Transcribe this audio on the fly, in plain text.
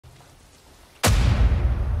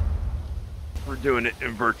We're doing it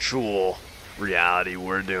in virtual reality.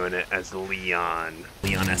 We're doing it as Leon.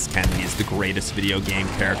 Leon S. Kennedy is the greatest video game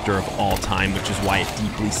character of all time, which is why it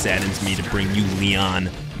deeply saddens me to bring you Leon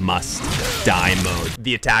Must Die mode.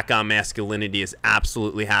 The attack on masculinity is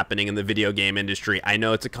absolutely happening in the video game industry. I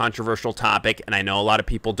know it's a controversial topic, and I know a lot of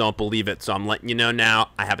people don't believe it, so I'm letting you know now.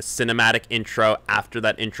 I have a cinematic intro. After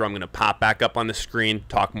that intro, I'm going to pop back up on the screen,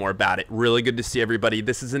 talk more about it. Really good to see everybody.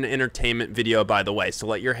 This is an entertainment video, by the way, so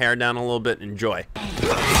let your hair down a little bit and enjoy.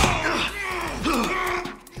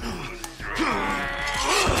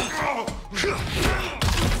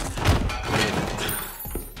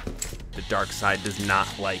 The dark side does not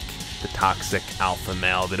like the toxic alpha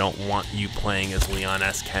male. They don't want you playing as Leon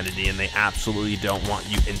S. Kennedy, and they absolutely don't want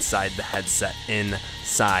you inside the headset,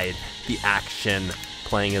 inside the action,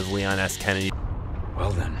 playing as Leon S. Kennedy.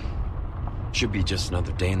 Well then, should be just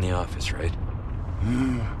another day in the office, right?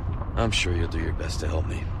 I'm sure you'll do your best to help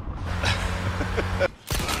me.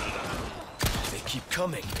 They keep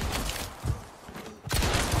coming.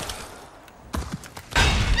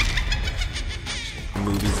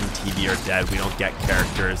 Movies and TV are dead. We don't get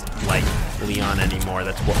characters like Leon anymore.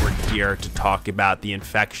 That's what we're here to talk about. The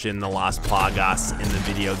infection, the Los Plagas in the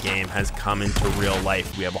video game has come into real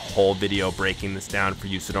life. We have a whole video breaking this down for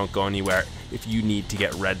you, so don't go anywhere if you need to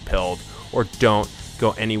get red-pilled, or don't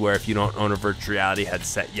go anywhere if you don't own a virtual reality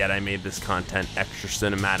headset yet. I made this content extra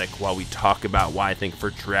cinematic while we talk about why I think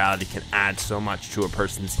virtual reality can add so much to a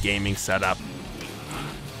person's gaming setup.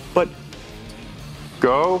 But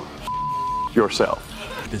go yourself.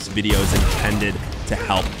 This video is intended to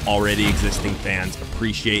help already existing fans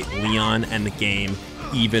appreciate Leon and the game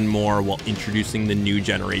even more while introducing the new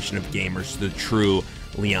generation of gamers to the true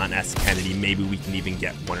Leon S. Kennedy. Maybe we can even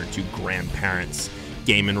get one or two grandparents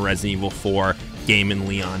gaming Resident Evil 4, gaming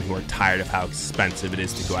Leon, who are tired of how expensive it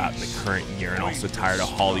is to go out in the current year, and also tired of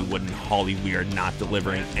Hollywood and Hollyweird not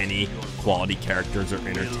delivering any quality characters or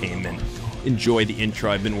entertainment. Enjoy the intro.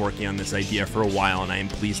 I've been working on this idea for a while, and I am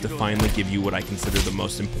pleased to finally give you what I consider the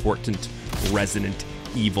most important Resident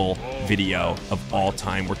Evil video of all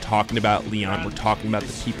time. We're talking about Leon. We're talking about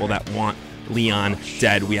the people that want Leon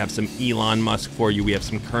dead. We have some Elon Musk for you. We have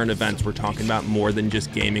some current events. We're talking about more than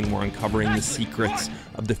just gaming. We're uncovering the secrets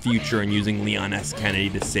of the future and using Leon S. Kennedy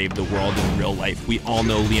to save the world in real life. We all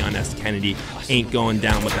know Leon S. Kennedy ain't going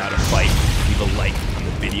down without a fight. Leave a like on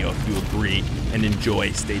the video if you agree, and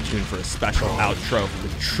enjoy. Stay tuned for a special outro for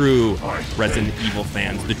the true Resident Evil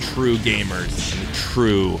fans, the true gamers, and the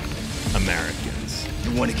true Americans.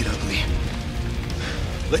 You want to get ugly?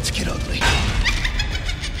 Let's get ugly.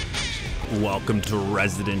 Welcome to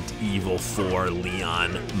Resident Evil 4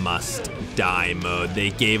 Leon Must Die mode.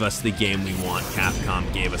 They gave us the game we want.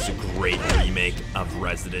 Capcom gave us a great remake of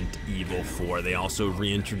Resident Evil 4. They also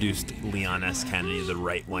reintroduced Leon S. Kennedy the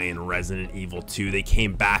right way in Resident Evil 2. They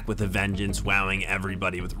came back with a vengeance, wowing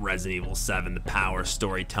everybody with Resident Evil 7, the power,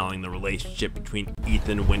 storytelling, the relationship between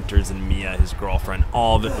Ethan Winters and Mia, his girlfriend.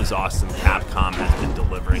 All of it was awesome. Capcom has been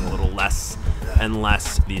delivering a little less and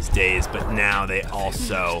less these days, but now they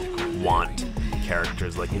also want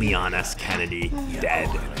characters like Leon S. Kennedy dead.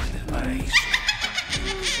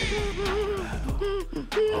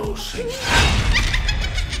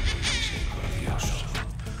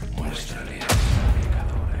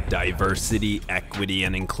 Diversity, equity,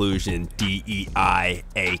 and inclusion. DEI,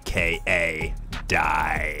 aka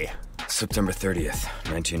die. September 30th,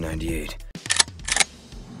 1998.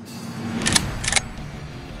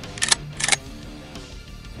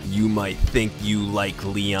 You might think you like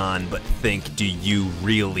Leon, but think, do you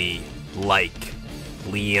really like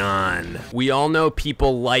Leon? We all know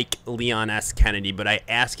people like Leon S. Kennedy, but I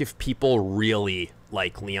ask if people really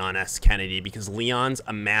like Leon S. Kennedy, because Leon's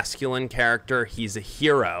a masculine character, he's a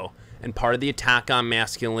hero, and part of the attack on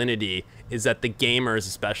masculinity is that the gamers,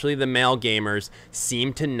 especially the male gamers,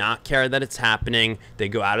 seem to not care that it's happening. They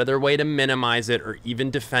go out of their way to minimize it or even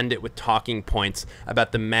defend it with talking points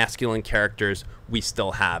about the masculine characters we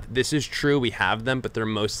still have. This is true, we have them, but they're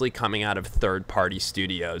mostly coming out of third-party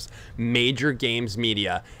studios. Major games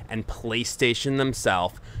media and PlayStation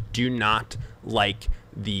themselves do not like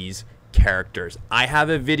these characters. I have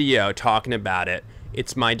a video talking about it.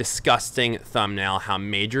 It's my disgusting thumbnail, how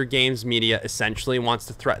major games media essentially wants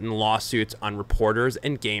to threaten lawsuits on reporters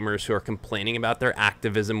and gamers who are complaining about their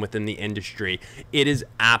activism within the industry. It is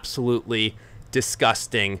absolutely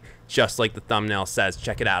disgusting, just like the thumbnail says.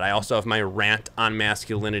 Check it out. I also have my rant on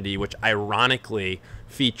masculinity, which ironically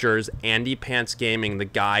features Andy Pants Gaming, the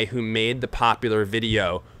guy who made the popular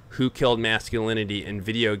video Who Killed Masculinity in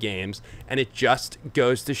Video Games, and it just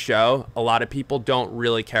goes to show a lot of people don't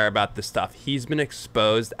really care about this stuff. He's been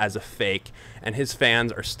exposed as a fake, and his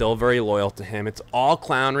fans are still very loyal to him. It's all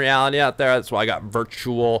clown reality out there. That's why I got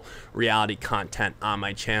virtual reality content on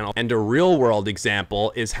my channel. And a real world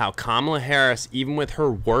example is how Kamala Harris, even with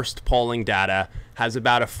her worst polling data, has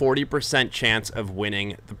about a 40% chance of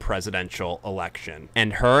winning the presidential election.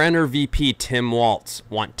 And her VP, Tim Waltz,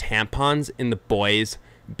 want tampons in the boys'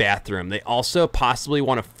 bathroom. They also possibly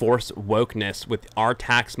want to force wokeness with our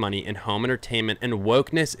tax money in home entertainment, and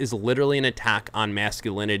wokeness is literally an attack on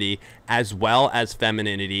masculinity as well as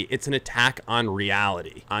femininity. It's an attack on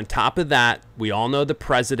reality. On top of that, we all know the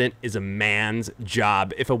president is a man's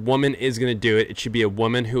job. If a woman is going to do it, it should be a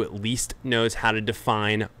woman who at least knows how to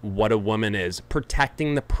define what a woman is.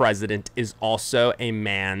 Protecting the president is also a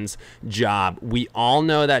man's job. We all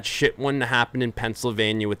know that shit wouldn't have happened in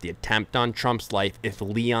Pennsylvania with the attempt on Trump's life if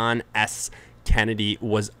Leon S. Kennedy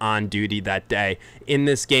was on duty that day. In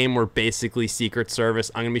this game, we're basically Secret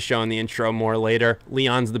Service. I'm going to be showing the intro more later.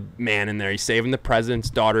 Leon's the man in there. He's saving the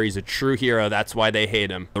president's daughter. He's a true hero. That's why they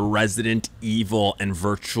hate him. The Resident Evil and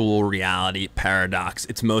virtual reality paradox.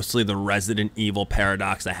 It's mostly the Resident Evil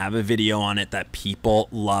paradox. I have a video on it that people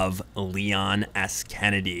love Leon S.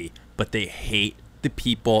 Kennedy, but they hate the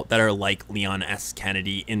people that are like Leon S.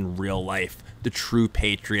 Kennedy in real life. The true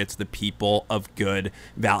patriots, the people of good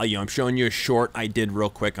value. I'm showing you a short I did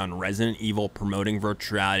real quick on Resident Evil promoting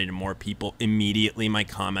virtual reality to more people. Immediately my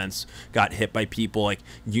comments got hit by people like,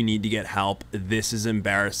 you need to get help. This is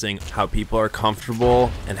embarrassing. How people are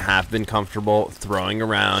comfortable and have been comfortable throwing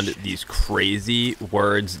around these crazy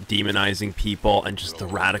words, demonizing people, and just the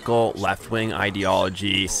radical left-wing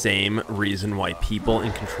ideology. Same reason why people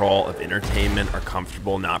in control of entertainment are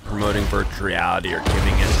comfortable not promoting virtual reality or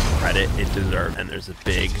giving it the credit it deserves. And there's a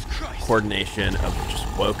big coordination of just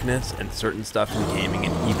wokeness and certain stuff in gaming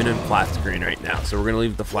and even in flat screen right now. So we're going to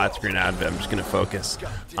leave the flat screen out of it. I'm just going to focus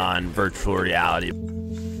on virtual reality.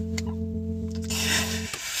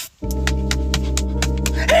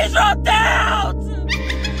 He's dropped out!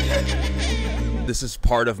 This is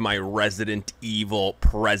part of my Resident Evil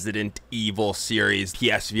series.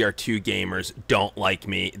 PSVR 2 gamers don't like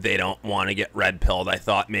me. They don't want to get red pilled. I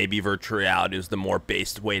thought maybe virtual reality is the more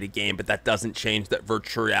based way to game, but that doesn't change that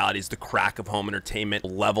virtual reality is the crack of home entertainment.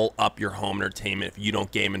 Level up your home entertainment if you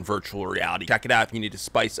don't game in virtual reality. Check it out if you need to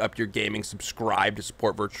spice up your gaming. Subscribe to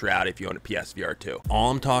support virtual reality if you own a PSVR 2.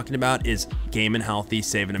 All I'm talking about is gaming healthy,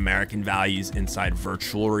 saving American values inside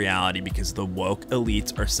virtual reality, because the woke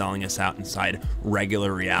elites are selling us out inside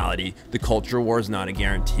regular reality. The culture war is not a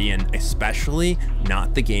guarantee, and especially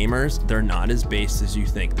not the gamers. They're not as based as you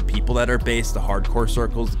think. The people that are based, the hardcore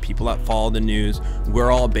circles, the people that follow the news, we're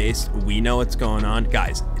all based. We know what's going on.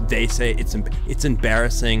 Guys, they say it's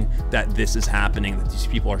embarrassing that this is happening, that these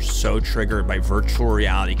people are so triggered by virtual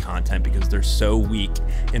reality content because they're so weak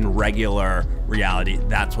in regular reality.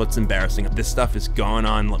 That's what's embarrassing. This stuff is going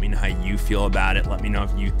on. Let me know how you feel about it. Let me know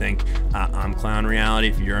if you think I'm clown reality,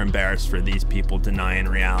 if you're embarrassed for these people denying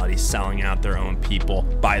reality, selling out their own people.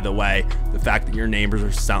 By the way, the fact that your neighbors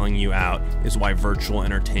are selling you out is why virtual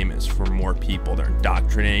entertainment is for more people. They're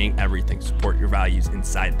indoctrinating everything. Support your values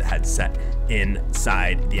inside the headset,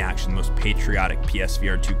 inside the action. The most patriotic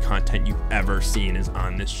PSVR 2 content you've ever seen is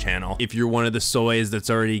on this channel. If you're one of the soys that's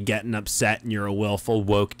already getting upset and you're a willful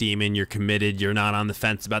woke demon, you're committed, you're not on the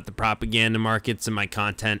fence about the propaganda markets, and my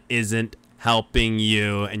content isn't helping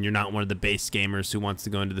you, and you're not one of the base gamers who wants to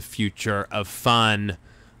go into the future of fun,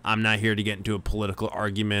 I'm not here to get into a political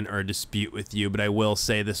argument or a dispute with you, but I will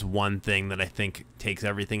say this one thing that I think takes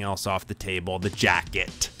everything else off the table: the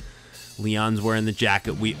jacket. Leon's wearing the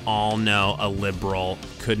jacket. We all know a liberal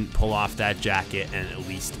couldn't pull off that jacket, and at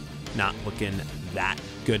least not looking that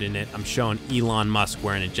good in it. I'm showing Elon Musk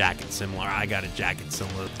wearing a jacket similar. I got a jacket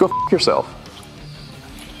similar. Go f yourself.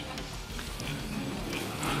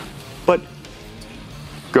 But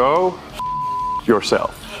go f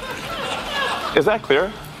yourself. Is that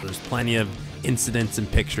clear? There's plenty of incidents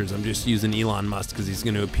and pictures. I'm just using Elon Musk because he's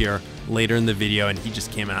going to appear later in the video, and he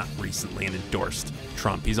just came out recently and endorsed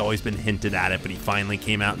Trump. He's always been hinted at it, but he finally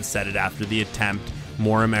came out and said it after the attempt.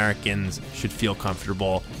 More Americans should feel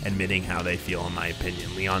comfortable admitting how they feel, in my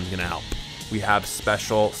opinion. Leon's going to help. We have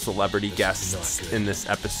special celebrity guests in this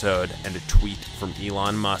episode, and a tweet from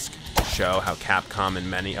Elon Musk to show how Capcom and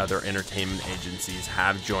many other entertainment agencies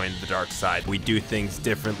have joined the dark side. We do things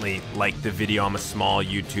differently. Like the video. I'm a small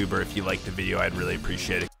YouTuber. If you like the video, I'd really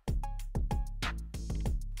appreciate it.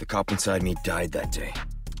 The cop inside me died that day.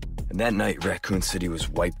 And that night, Raccoon City was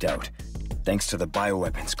wiped out, thanks to the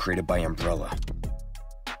bioweapons created by Umbrella.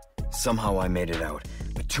 Somehow I made it out,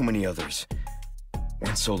 but too many others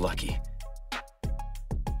weren't so lucky.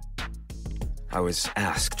 I was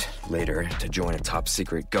asked later to join a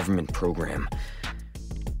top-secret government program.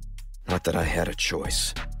 Not that I had a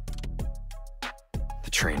choice.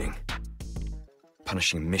 The training,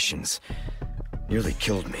 punishing missions, nearly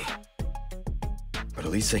killed me. But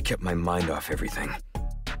at least I kept my mind off everything.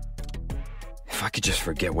 If I could just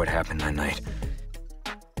forget what happened that night,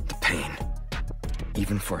 the pain,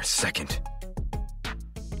 even for a second.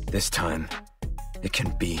 This time, it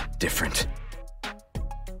can be different.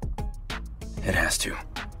 It has to.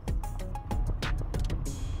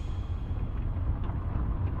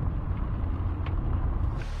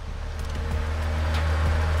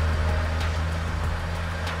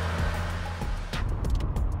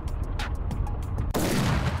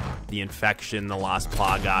 The infection, the Los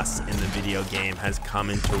Plagas in the video game has come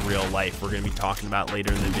into real life. We're going to be talking about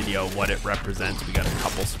later in the video what it represents. We got a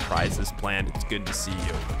couple surprises planned. It's good to see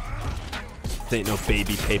you. This ain't no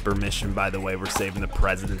baby paper mission, by the way. We're saving the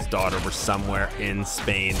president's daughter. We're somewhere in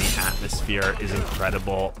Spain. The atmosphere is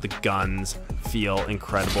incredible. The guns feel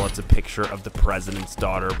incredible. It's a picture of the president's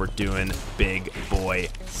daughter. We're doing big boy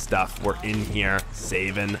stuff. We're in here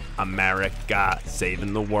saving America,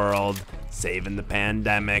 saving the world, saving the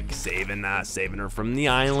pandemic, saving her from the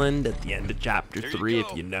island at the end of chapter 3,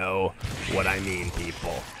 if you know what I mean,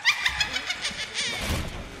 people.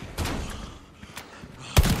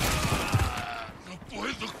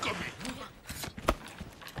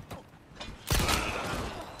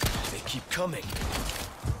 They keep coming.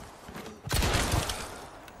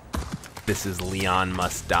 This is Leon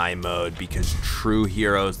must die mode, because true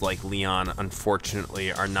heroes like Leon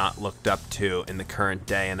unfortunately are not looked up to in the current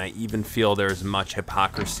day, and I even feel there's much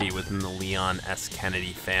hypocrisy within the Leon S.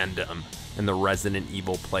 Kennedy fandom and the Resident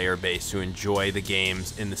Evil player base who enjoy the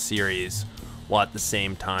games in the series while at the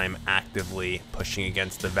same time actively pushing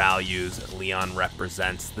against the values Leon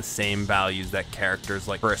represents, the same values that characters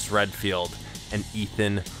like Chris Redfield and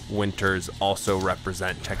Ethan Winters also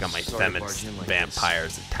represent. Check out my feminist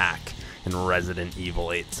vampires attack in Resident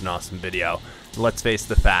Evil 8. It's an awesome video. Let's face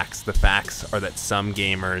the facts. The facts are that some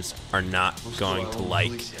gamers are not going to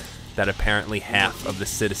like, that apparently half of the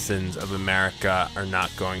citizens of America are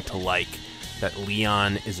not going to like, that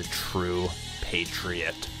Leon is a true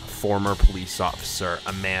patriot, a former police officer,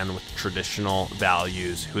 a man with traditional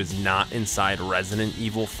values who is not inside Resident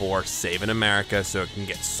Evil 4 saving America so it can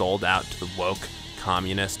get sold out to the woke,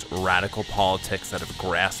 communist, radical politics that have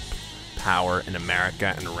grasped power in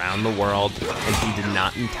America and around the world, and he did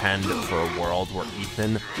not intend for a world where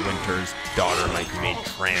Ethan Winters' daughter might be made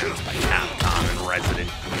trans by Capcom in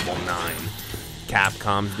Resident Evil 9.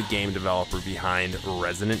 Capcom's the game developer behind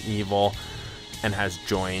Resident Evil and has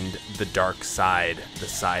joined the dark side, the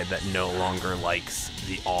side that no longer likes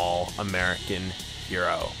the all-American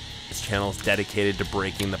hero. This channel is dedicated to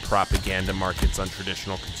breaking the propaganda markets on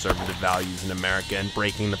traditional conservative values in America and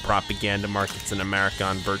breaking the propaganda markets in America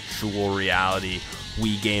on virtual reality.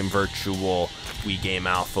 We game virtual, we game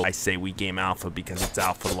alpha. I say we game alpha because it's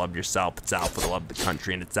alpha to love yourself, it's alpha to love the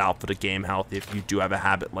country, and it's alpha to game healthy if you do have a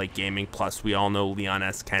habit like gaming. Plus, we all know Leon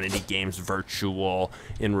S. Kennedy games virtual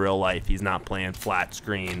in real life. He's not playing flat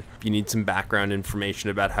screen. If you need some background information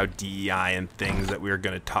about how DEI and things that we're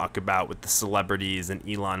going to talk about with the celebrities and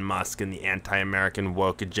Elon Musk and the anti-American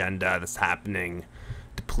woke agenda that's happening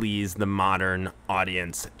to please the modern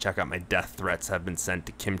audience, check out my death threats have been sent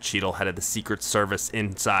to Kim Cheadle, head of the Secret Service,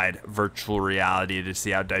 inside virtual reality, to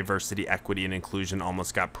see how diversity, equity, and inclusion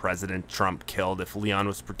almost got President Trump killed. If Leon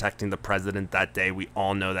was protecting the president that day, we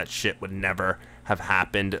all know that shit would never have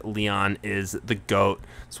happened. Leon is the GOAT.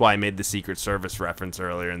 That's why I made the Secret Service reference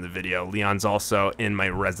earlier in the video. Leon's also in my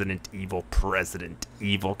Resident Evil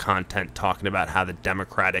content, talking about how the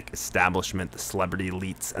Democratic establishment, the celebrity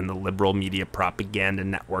elites, and the liberal media propaganda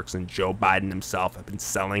networks and Joe Biden himself have been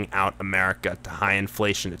selling out America to high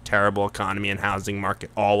inflation, a terrible economy and housing market,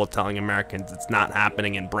 all while telling Americans it's not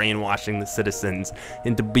happening and brainwashing the citizens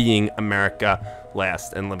into being America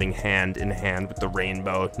last and living hand in hand with the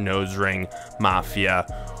rainbow nose ring mafia,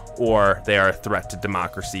 or they are a threat to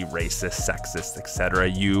democracy, racist, sexist, etc.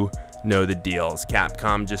 You know the deals.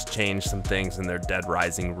 Capcom just changed some things in their Dead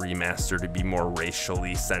Rising remaster to be more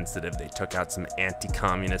racially sensitive. They took out some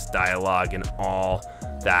anti-communist dialogue and all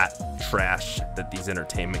that trash that these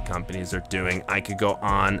entertainment companies are doing. I could go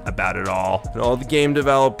on about it all. And all the game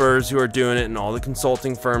developers who are doing it and all the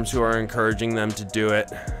consulting firms who are encouraging them to do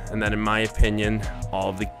it. And then in my opinion, all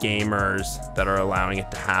of the gamers that are allowing it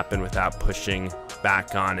to happen without pushing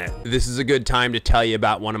back on it. This is a good time to tell you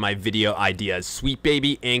about one of my video ideas. Sweet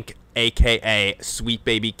Baby Inc. aka Sweet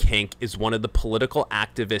Baby Kink, is one of the political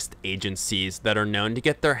activist agencies that are known to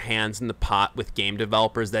get their hands in the pot with game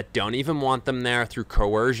developers that don't even want them there through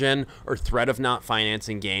coercion or threat of not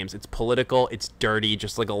financing games. It's political, it's dirty,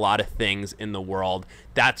 just like a lot of things in the world.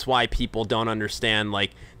 That's why people don't understand,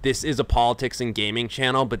 like, this is a politics and gaming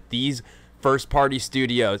channel, but these first-party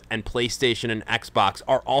studios and PlayStation and Xbox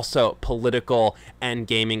are also political and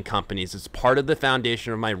gaming companies. It's part of the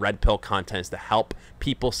foundation of my Red Pill content, is to help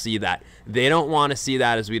people see that. They don't want to see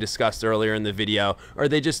that, as we discussed earlier in the video, or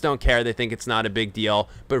they just don't care. They think it's not a big deal.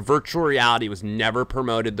 But virtual reality was never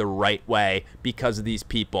promoted the right way because of these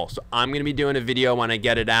people. So I'm going to be doing a video when I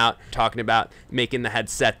get it out, talking about making the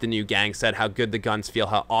headset the new gang set, how good the guns feel,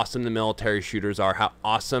 how awesome the military shooters are, how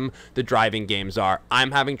awesome the driving games are.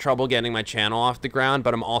 I'm having trouble getting my channel off the ground,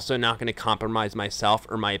 but I'm also not going to compromise myself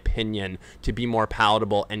or my opinion to be more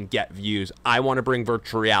palatable and get views. I want to bring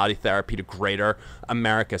virtual reality therapy to greater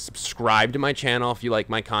America. Subscribe to my channel if you like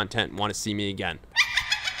my content and want to see me again.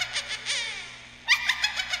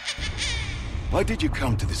 Why did you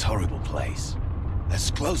come to this horrible place?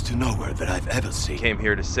 As close to nowhere that I've ever seen. Came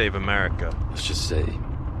here to save America. Let's just say,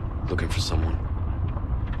 looking for someone.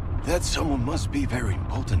 That someone must be very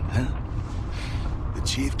important, huh? The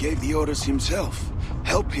chief gave the orders himself.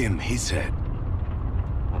 Help him, he said.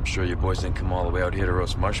 I'm sure you boys didn't come all the way out here to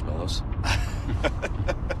roast marshmallows.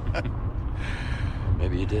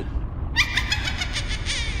 Maybe you did.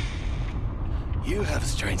 You have a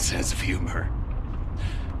strange sense of humor.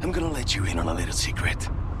 I'm gonna let you in on a little secret.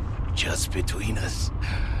 Just between us.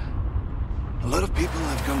 A lot of people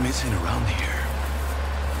have gone missing around here.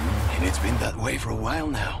 And it's been that way for a while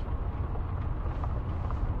now.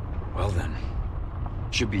 Well then,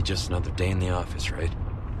 should be just another day in the office, right?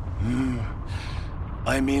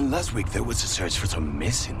 I mean, last week there was a search for some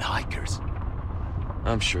missing hikers.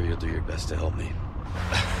 I'm sure you'll do your best to help me.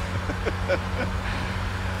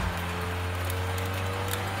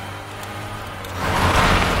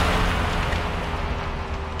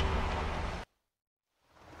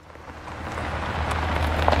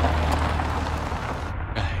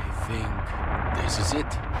 I think this is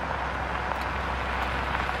it.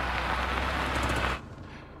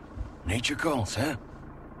 Nature calls, huh?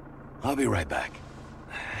 I'll be right back.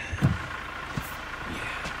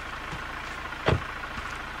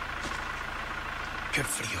 Qué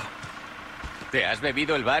frío. ¿Te has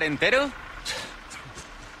bebido el bar entero?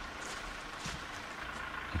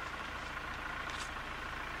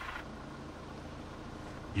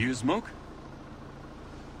 You smoke?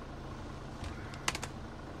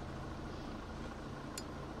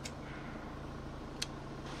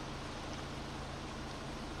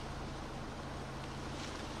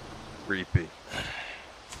 Creepy.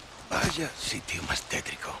 Vaya sitio más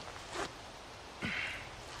tétrico.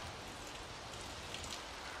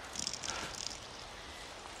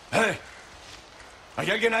 ¡Eh! ¿Hay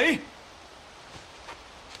alguien ahí?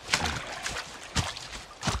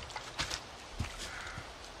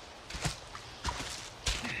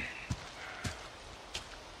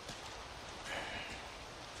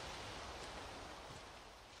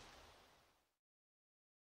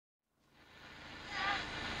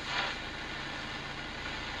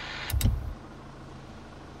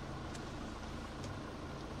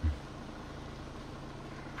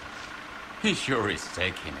 He sure is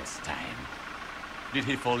taking his time. Did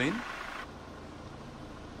he fall in?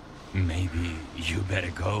 Maybe you better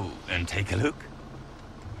go and take a look.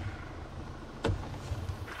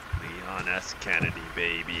 Leon S. Kennedy,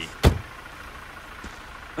 baby.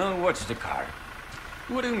 Oh, watch the car.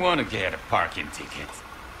 Wouldn't want to get a parking ticket.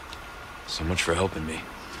 So much for helping me.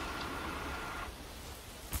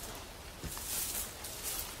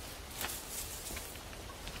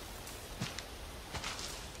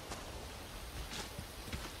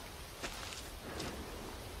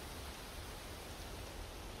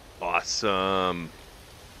 Awesome.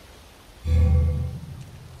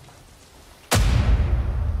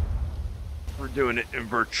 We're doing it in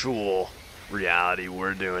virtual reality.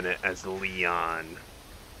 We're doing it as Leon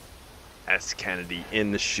S. Kennedy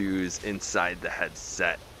in the shoes, inside the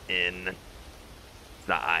headset, inside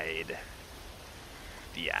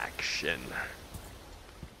the action.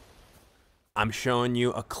 I'm showing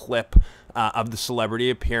you a clip of the celebrity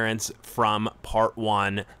appearance from part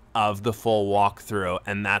 1 of the full walkthrough,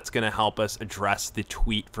 and that's going to help us address the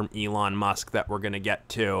tweet from Elon Musk that we're going to get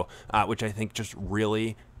to, which I think just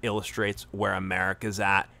really illustrates where America's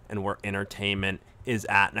at and where entertainment is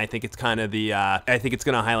at, and I think it's kind of the I think it's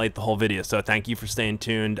going to highlight the whole video. So thank you for staying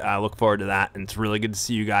tuned. I look forward to that, and it's really good to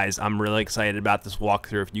see you guys. I'm really excited about this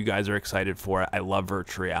walkthrough. If you guys are excited for it, I love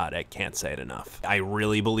virtual reality. I can't say it enough. I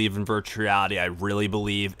really believe in virtual reality. I really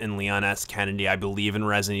believe in Leon S. Kennedy. I believe in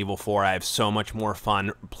Resident Evil 4. I have so much more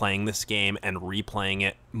fun playing this game and replaying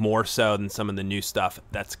it, more so than some of the new stuff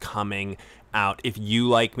that's coming out. If you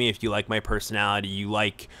like me, if you like my personality, you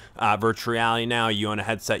like virtual reality now, you own a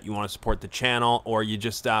headset, you want to support the channel, or you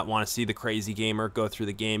just want to see the crazy gamer go through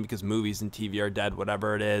the game because movies and TV are dead,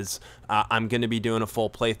 whatever it is, I'm going to be doing a full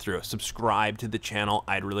playthrough. Subscribe to the channel.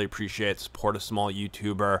 I'd really appreciate it. Support a small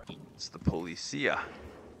YouTuber. It's the policia.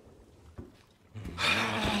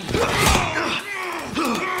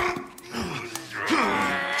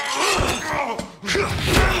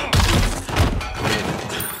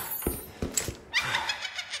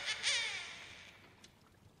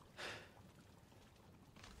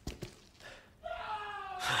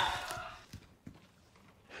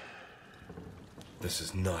 This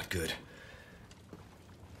is not good.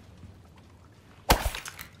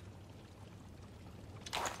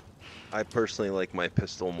 I personally like my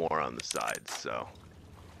pistol more on the side, so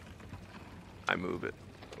I move it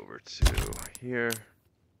over to here.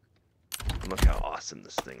 And look how awesome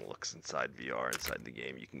this thing looks inside VR, inside the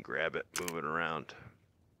game. You can grab it, move it around.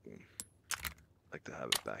 Like to have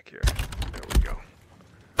it back here. There we go.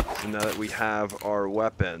 So now that we have our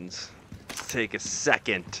weapons, let's take a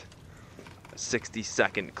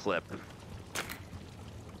 60-second clip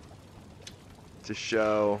to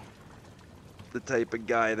show the type of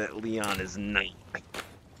guy that Leon is not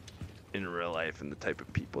in real life, and the type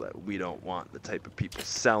of people that we don't want, the type of people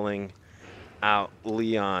selling out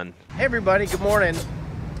Leon. Hey everybody, good morning.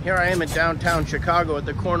 Here I am in downtown Chicago at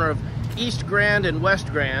the corner of East Grand and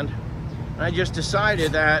West Grand, and I just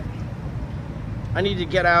decided that I need to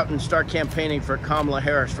get out and start campaigning for Kamala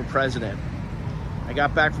Harris for president. I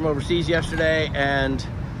got back from overseas yesterday, and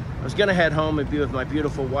I was gonna head home and be with my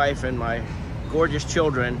beautiful wife and my gorgeous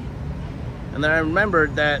children, and then I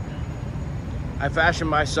remembered that I fashioned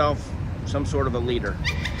myself some sort of a leader,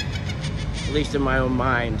 at least in my own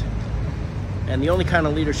mind. And the only kind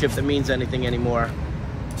of leadership that means anything anymore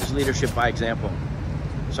is leadership by example.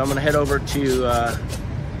 So I'm gonna head over to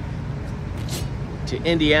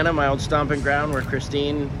Indiana, my old stomping ground, where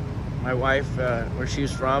Christine, my wife, where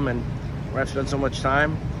she's from, and where I've spent so much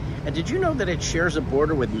time. And did you know that it shares a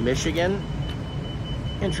border with Michigan?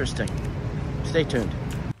 Interesting. Stay tuned.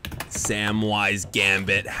 Samwise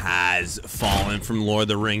Gambit has fallen from Lord of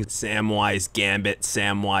the Rings. Samwise Gambit,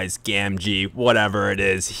 Samwise Gamgee, whatever it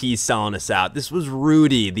is, he's selling us out. This was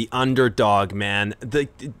Rudy, the underdog, man.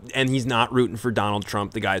 And he's not rooting for Donald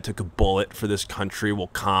Trump, the guy who took a bullet for this country, while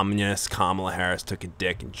communists, Kamala Harris took a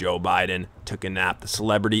dick, and Joe Biden took a nap. The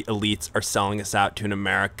celebrity elites are selling us out to an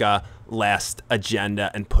America last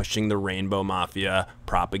agenda and pushing the rainbow mafia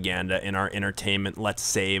propaganda in our entertainment. Let's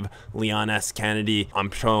save Leon S. Kennedy.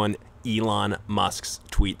 I'm showing Elon Musk's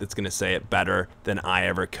tweet that's going to say it better than I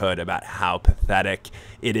ever could about how pathetic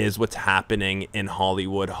it is what's happening in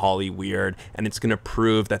Hollywood, Hollyweird, and it's going to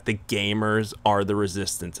prove that the gamers are the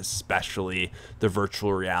resistance, especially the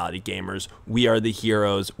virtual reality gamers. We are the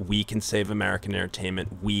heroes. We can save American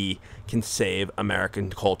entertainment. We can save American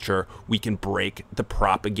culture. We can break the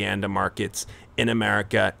propaganda markets in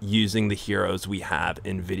America using the heroes we have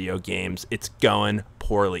in video games. It's going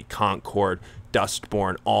poorly. Concord,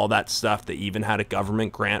 Dustborn, all that stuff. They even had a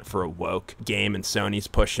government grant for a woke game, and Sony's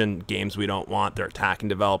pushing games we don't want. They're attacking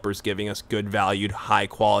developers, giving us good valued, high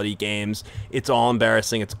quality games. It's all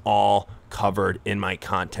embarrassing. It's all covered in my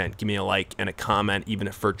content. Give me a like and a comment, even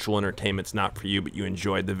if virtual entertainment's not for you, but you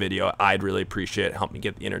enjoyed the video. I'd really appreciate it. Help me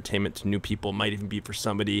get the entertainment to new people. It might even be for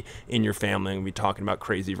somebody in your family. And we'll be talking about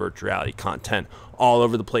crazy virtual reality content all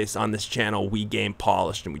over the place on this channel. We game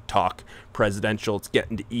polished and we talk presidential. It's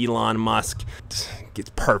getting to Elon Musk.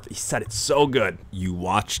 It's perfect. He said it so good. You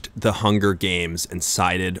watched The Hunger Games and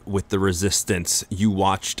sided with the resistance. You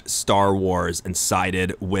watched Star Wars and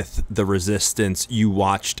sided with the resistance. You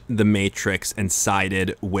watched The Matrix and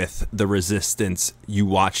sided with the resistance. You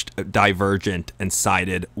watched Divergent and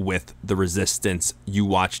sided with the resistance. You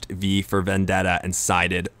watched V for Vendetta and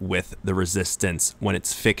sided with the resistance. When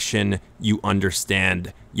it's fiction, you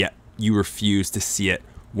understand, yet you refuse to see it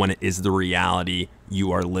when it is the reality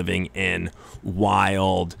you are living in.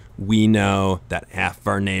 Wild. We know that half of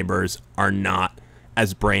our neighbors are not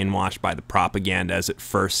as brainwashed by the propaganda as it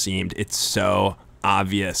first seemed. It's so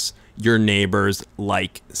obvious. your neighbors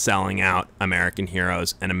like selling out American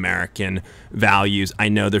heroes and American values. I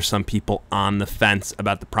know there's some people on the fence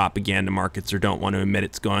about the propaganda markets or don't want to admit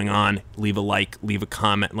it's going on. Leave a like, leave a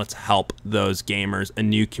comment, and let's help those gamers. A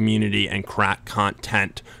new community and crack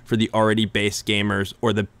content for the already based gamers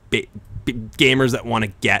or the gamers that want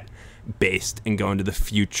to get based and go into the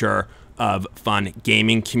future of fun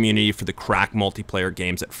gaming community for the crack multiplayer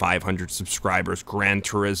games at 500 subscribers. Gran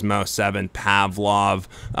Turismo 7, Pavlov,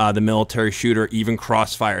 the military shooter, even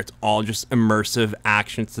Crossfire. It's all just immersive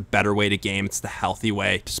action. It's the better way to game. It's the healthy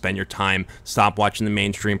way to spend your time. Stop watching the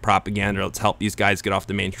mainstream propaganda. Let's help these guys get off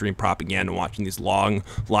the mainstream propaganda and watching these long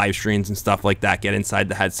live streams and stuff like that. Get inside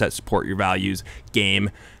the headset, support your values,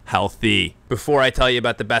 game healthy. Before I tell you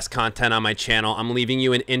about the best content on my channel, I'm leaving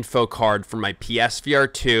you an info card for my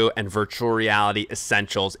PSVR 2 and virtual reality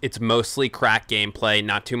essentials. It's mostly crack gameplay,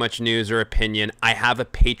 not too much news or opinion. I have a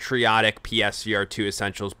patriotic PSVR 2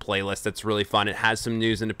 essentials playlist that's really fun. It has some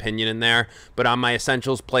news and opinion in there, but on my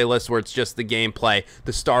essentials playlist where it's just the gameplay,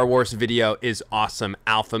 the Star Wars video is awesome.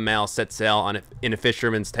 Alpha Male Set Sail on in a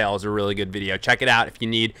Fisherman's Tale is a really good video. Check it out if you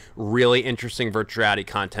need really interesting virtual reality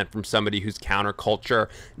content from somebody who's counterculture,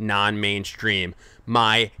 non-mainstream.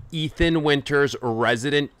 My Ethan Winters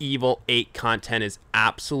Resident Evil 8 content is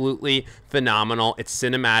absolutely phenomenal. It's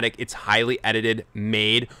cinematic, it's highly edited,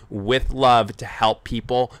 made with love to help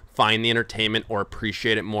people find the entertainment or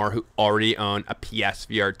appreciate it more who already own a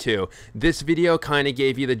PSVR 2. This video kind of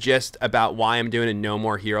gave you the gist about why I'm doing a No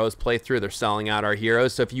More Heroes playthrough. They're selling out our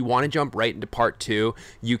heroes, so if you want to jump right into part 2,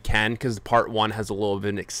 you can, because part 1 has a little bit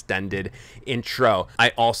of an extended intro. I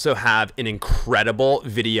also have an incredible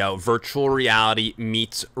video, virtual reality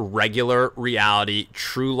meets regular reality,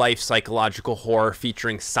 true life psychological horror,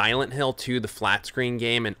 featuring Silent Hill 2, the flat screen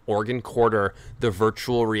game, and Organ Quarter, the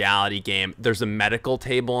virtual reality game. There's a medical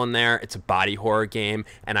table in there. It's a body horror game,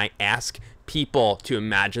 and I ask people to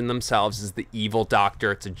imagine themselves as the evil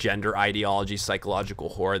doctor. It's a gender ideology psychological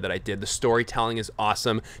horror that I did. The storytelling is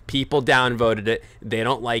awesome. People downvoted it. They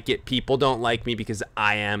don't like it. People don't like me because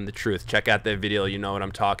I am the truth. Check out that video. You know what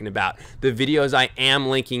I'm talking about. The videos I am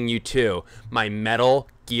linking you to, my Metal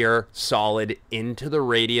Gear Solid Into the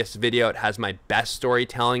Radius video. It has my best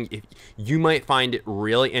storytelling. If you might find it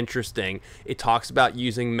really interesting. It talks about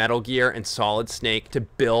using Metal Gear and Solid Snake to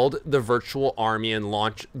build the virtual army and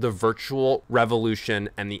launch the virtual revolution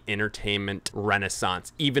and the entertainment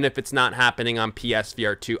renaissance. Even if it's not happening on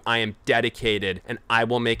PSVR 2, I am dedicated and I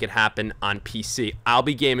will make it happen on PC. I'll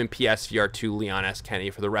be gaming PSVR 2 Leon S.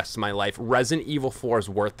 Kennedy for the rest of my life. Resident Evil 4 is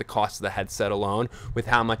worth the cost of the headset alone with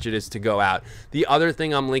how much it is to go out. The other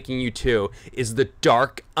thing I'm linking you to is the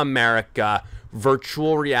Dark America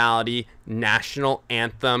virtual reality national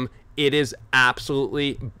anthem. It is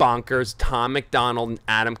absolutely bonkers. Tom McDonald and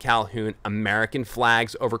Adam Calhoun, American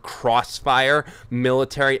flags over Crossfire,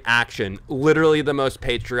 military action. Literally the most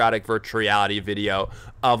patriotic virtual reality video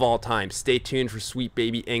of all time. Stay tuned for Sweet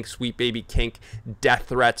Baby Ink, Sweet Baby Kink, death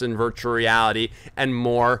threats in virtual reality, and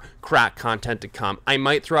more crack content to come. I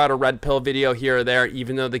might throw out a red pill video here or there,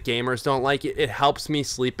 even though the gamers don't like it. It helps me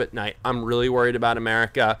sleep at night. I'm really worried about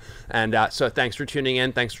America, and so thanks for tuning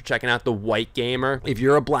in. Thanks for checking out The White Gamer. If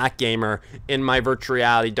you're a black gamer, in my virtual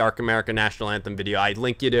reality Dark America National Anthem video, I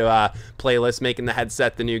link you to a playlist, Making the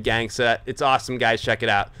Headset the New Gang Set. It's awesome, guys. Check it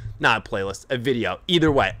out. Not a playlist, a video.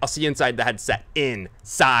 Either way, I'll see you inside the headset,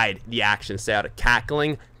 inside the action. Stay out of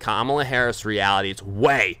cackling Kamala Harris reality. It's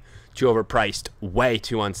way too overpriced, way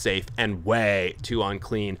too unsafe, and way too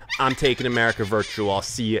unclean. I'm taking America virtual. I'll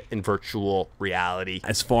see you in virtual reality.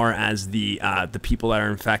 As far as the people that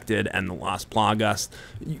are infected and the Las Plagas,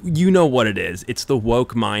 you know what it is. It's the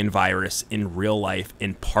woke mind virus in real life.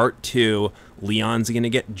 In part 2, Leon's gonna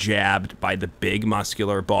get jabbed by the big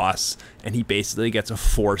muscular boss, and he basically gets a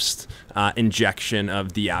forced injection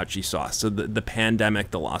of the ouchie sauce. So the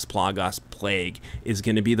pandemic, the Las Plagas plague, is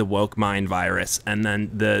gonna be the woke mind virus, and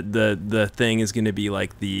then the thing is gonna be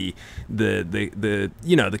like the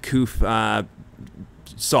you know, the coof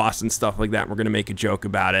sauce and stuff like that. We're gonna make a joke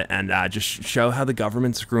about it and just show how the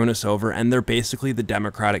government's screwing us over, and they're basically the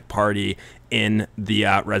Democratic Party in the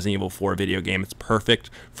Resident Evil 4 video game. It's perfect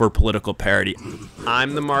for political parody.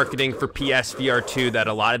 I'm the marketing for PSVR 2 that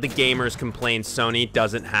a lot of the gamers complain Sony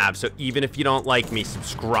doesn't have. So even if you don't like me,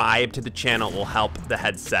 subscribe to the channel. It will help the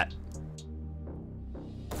headset.